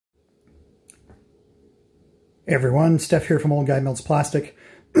Hey everyone, Steph here from Old Guy Melts Plastic.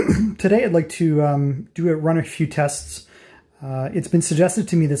 Today I'd like to run a few tests. It's been suggested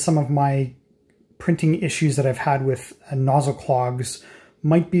to me that some of my printing issues that I've had with nozzle clogs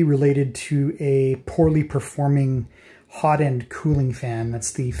might be related to a poorly performing hot end cooling fan.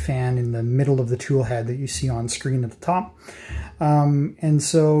 That's the fan in the middle of the tool head that you see on screen at the top. And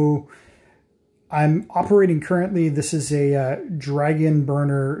so I'm operating currently, this is a Dragon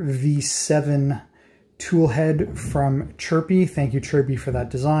Burner V7 tool head from Chirpy. Thank you, Chirpy, for that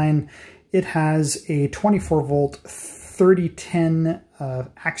design. It has a 24 volt 3010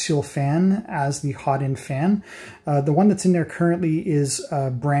 axial fan as the hot end fan. The one that's in there currently is a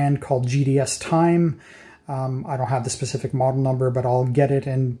brand called GDSTIME. I don't have the specific model number, but I'll get it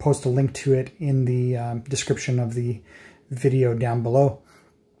and post a link to it in the description of the video down below.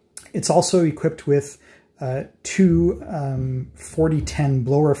 It's also equipped with two 4010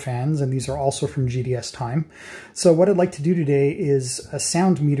 blower fans, and these are also from GDSTIME. So what I'd like to do today is a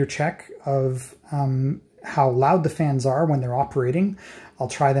sound meter check of how loud the fans are when they're operating. I'll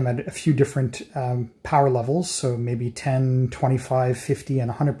try them at a few different power levels, so maybe 10, 25, 50, and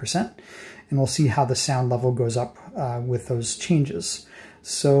 100%, and we'll see how the sound level goes up with those changes.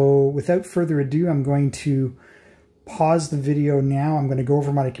 So without further ado, I'm going to pause the video now. I'm going to go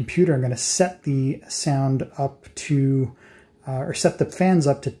over my computer. I'm going to set the sound up to, or set the fans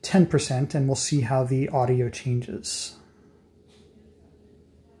up to 10%, and we'll see how the audio changes.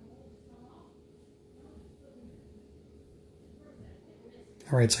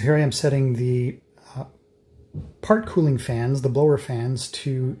 All right, so here I am setting the part cooling fans, the blower fans,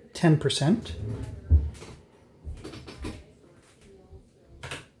 to 10%.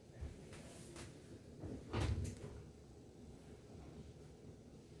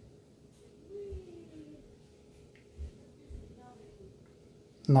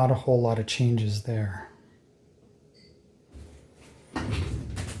 Not a whole lot of changes there.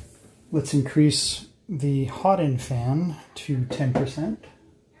 Let's increase the hot end fan to 10%.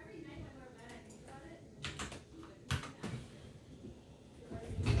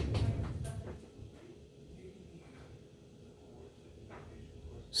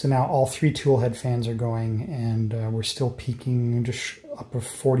 So now all three tool head fans are going, and we're still peaking just up of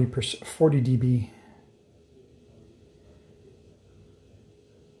 40 dB.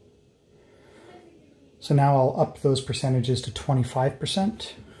 So now I'll up those percentages to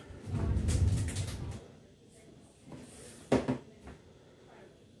 25%.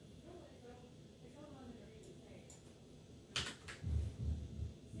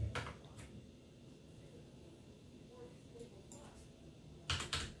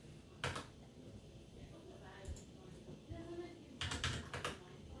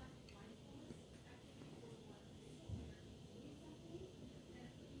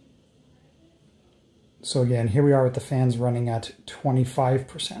 So again, here we are with the fans running at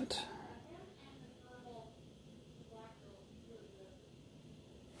 25%.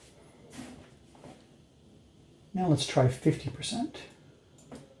 Now let's try 50%.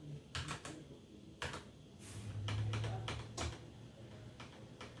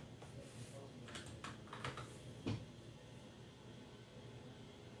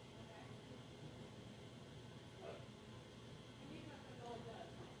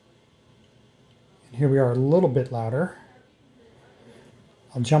 Here we are a little bit louder.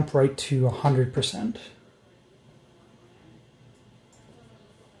 I'll jump right to 100%.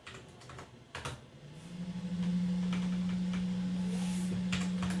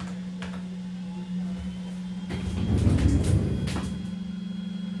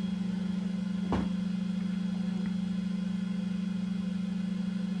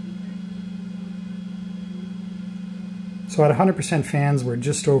 So at 100% fans, we're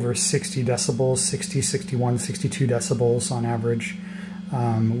just over 60 decibels, 60, 61, 62 decibels on average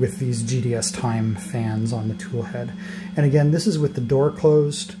with these GDSTIME fans on the tool head. And again, this is with the door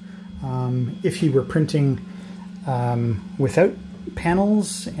closed. If you were printing without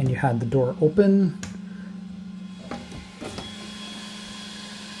panels and you had the door open,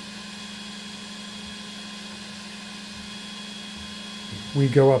 we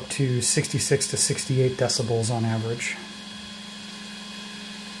go up to 66 to 68 decibels on average.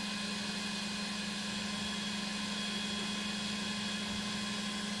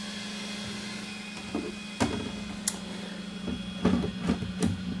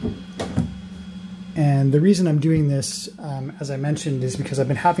 And the reason I'm doing this, as I mentioned, is because I've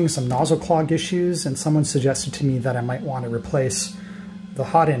been having some nozzle clog issues, and someone suggested to me that I might want to replace the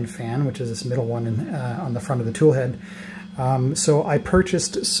hot end fan, which is this middle one on the front of the tool head. So I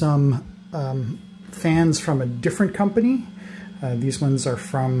purchased some fans from a different company. These ones are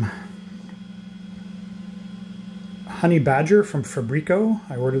from Honey Badger from Fabrico.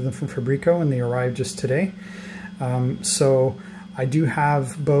 I ordered them from Fabrico and they arrived just today. So I do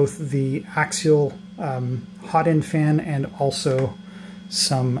have both the axial hot end fan and also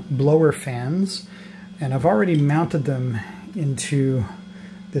some blower fans, and I've already mounted them into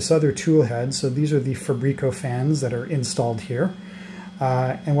this other tool head. So these are the Fabrico fans that are installed here.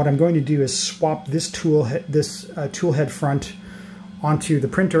 And what I'm going to do is swap this tool head front onto the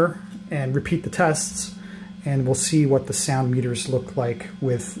printer and repeat the tests, and we'll see what the sound meters look like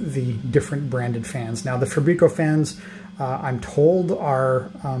with the different branded fans. Now the Fabrico fans, I'm told,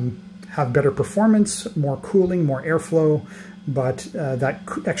 have better performance, more cooling, more airflow, but that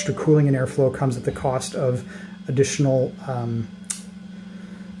extra cooling and airflow comes at the cost of additional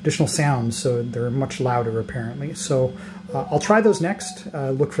sounds, so they're much louder apparently. So I'll try those next.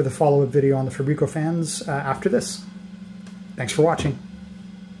 Look for the follow-up video on the Fabrico fans after this. Thanks for watching.